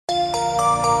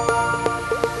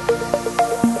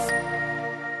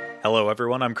Hello,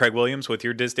 everyone. I'm Craig Williams with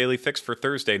your Diz Daily Fix for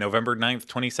Thursday, November 9th,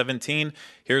 2017.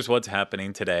 Here's what's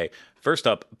happening today. First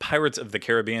up, Pirates of the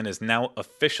Caribbean is now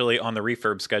officially on the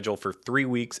refurb schedule for 3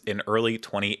 weeks in early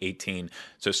 2018.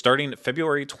 So starting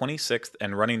February 26th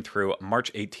and running through March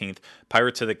 18th,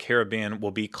 Pirates of the Caribbean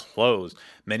will be closed.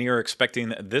 Many are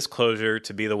expecting this closure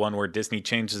to be the one where Disney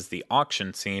changes the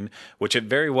auction scene, which it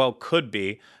very well could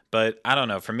be. But I don't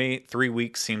know. For me, 3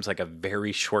 weeks seems like a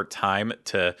very short time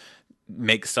to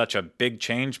make such a big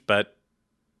change, but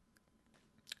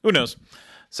who knows?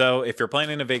 So if you're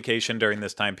planning a vacation during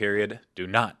this time period, do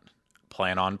not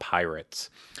plan on pirates.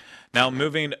 Now,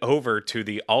 moving over to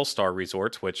the All-Star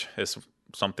Resorts, which is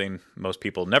something most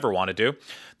people never want to do.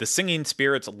 The Singing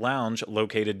Spirits Lounge,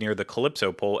 located near the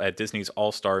Calypso Pool at Disney's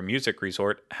All-Star Music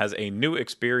Resort, has a new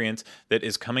experience that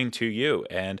is coming to you,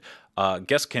 and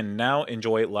guests can now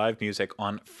enjoy live music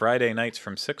on Friday nights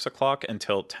from 6 o'clock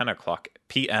until 10 o'clock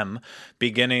p.m.,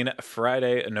 beginning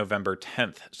Friday, November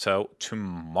 10th. So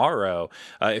tomorrow,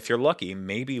 if you're lucky,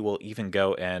 maybe we'll even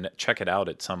go and check it out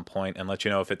at some point and let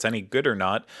you know if it's any good or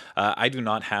not. I do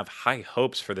not have high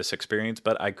hopes for this experience,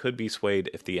 but I could be swayed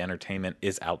if the entertainment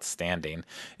is outstanding.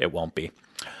 It won't be.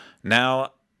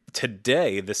 Now,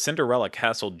 today, the Cinderella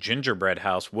Castle gingerbread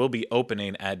house will be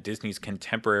opening at Disney's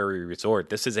Contemporary Resort.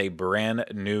 This is a brand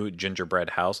new gingerbread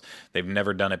house. They've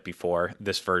never done it before,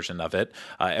 this version of it.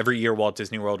 Every year, Walt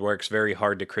Disney World works very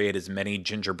hard to create as many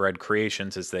gingerbread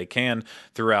creations as they can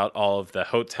throughout all of the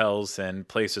hotels and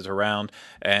places around.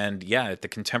 And yeah, at the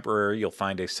Contemporary, you'll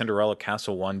find a Cinderella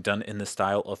Castle one done in the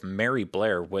style of Mary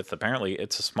Blair, with apparently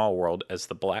It's a Small World as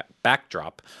the black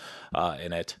backdrop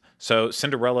in it. So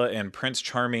Cinderella and Prince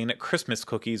Charming Christmas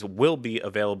cookies will be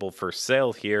available for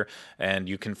sale here, and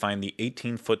you can find the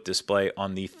 18-foot display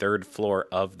on the third floor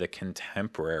of the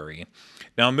Contemporary.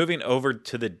 Now, moving over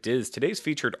to the Diz, today's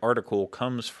featured article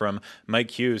comes from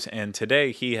Mike Hughes, and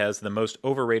today he has the most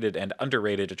overrated and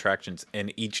underrated attractions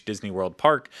in each Disney World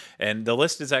park, and the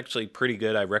list is actually pretty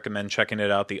good. I recommend checking it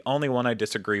out. The only one I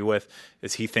disagree with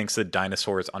is he thinks the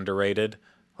dinosaur is underrated.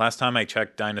 Last time I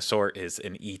checked, Dinosaur is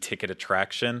an E-ticket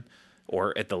attraction,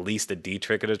 or at the least a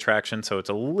D-ticket attraction, so it's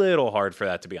a little hard for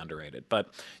that to be underrated. But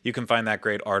you can find that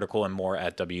great article and more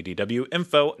at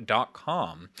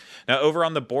wdwinfo.com. Now, over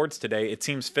on the boards today, it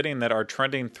seems fitting that our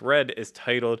trending thread is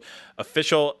titled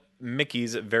Official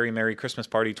Mickey's Very Merry Christmas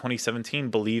Party 2017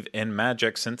 Believe in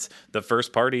Magic, since the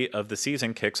first party of the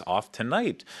season kicks off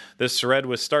tonight. This thread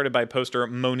was started by poster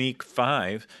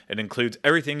Monique5. It includes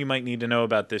everything you might need to know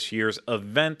about this year's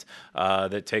event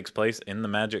that takes place in the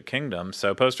Magic Kingdom.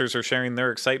 So posters are sharing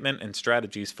their excitement and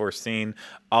strategies for seeing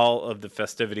all of the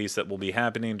festivities that will be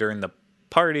happening during the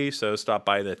party. So stop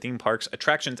by the theme parks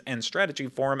attractions and strategy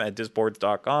forum at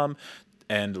disboards.com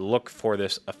and look for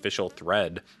this official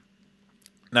thread.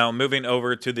 Now, moving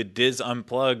over to the Diz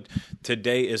Unplugged,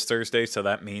 today is Thursday, so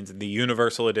that means the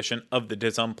Universal edition of the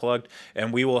Diz Unplugged,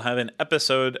 and we will have an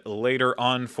episode later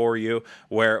on for you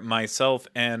where myself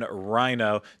and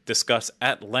Rhino discuss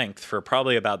at length for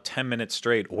probably about 10 minutes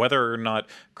straight whether or not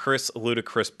Chris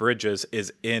Ludacris Bridges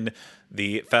is in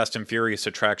the Fast and Furious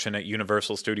attraction at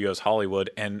Universal Studios Hollywood,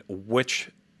 and which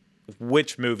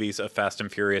movies of Fast and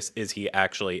Furious is he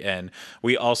actually in.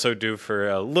 We also do, for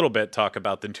a little bit, talk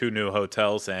about the 2 new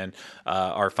hotels and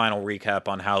our final recap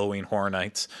on Halloween Horror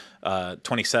Nights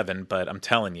 27. But I'm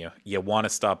telling you, you want to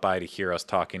stop by to hear us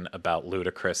talking about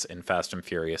Ludacris in Fast and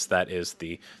Furious. That is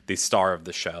the star of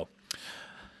the show.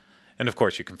 And of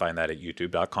course, you can find that at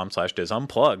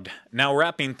youtube.com/DizUnplugged. Now,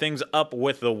 wrapping things up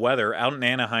with the weather. Out in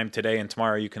Anaheim today and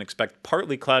tomorrow, you can expect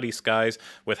partly cloudy skies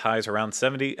with highs around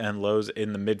 70 and lows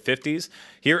in the mid-50s.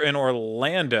 Here in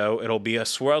Orlando, it'll be a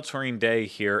sweltering day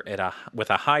here with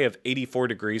a high of 84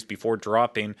 degrees before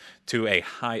dropping to a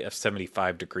high of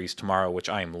 75 degrees tomorrow, which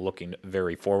I am looking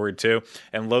very forward to.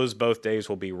 And lows both days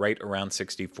will be right around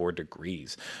 64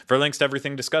 degrees. For links to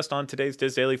everything discussed on today's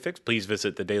Diz Daily Fix, please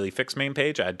visit the Daily Fix main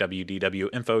page at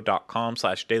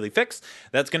wdwinfo.com/dailyfix.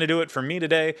 That's going to do it for me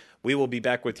today. We will be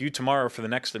back with you tomorrow for the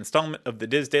next installment of the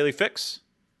Diz Daily Fix.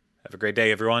 Have a great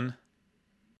day, everyone.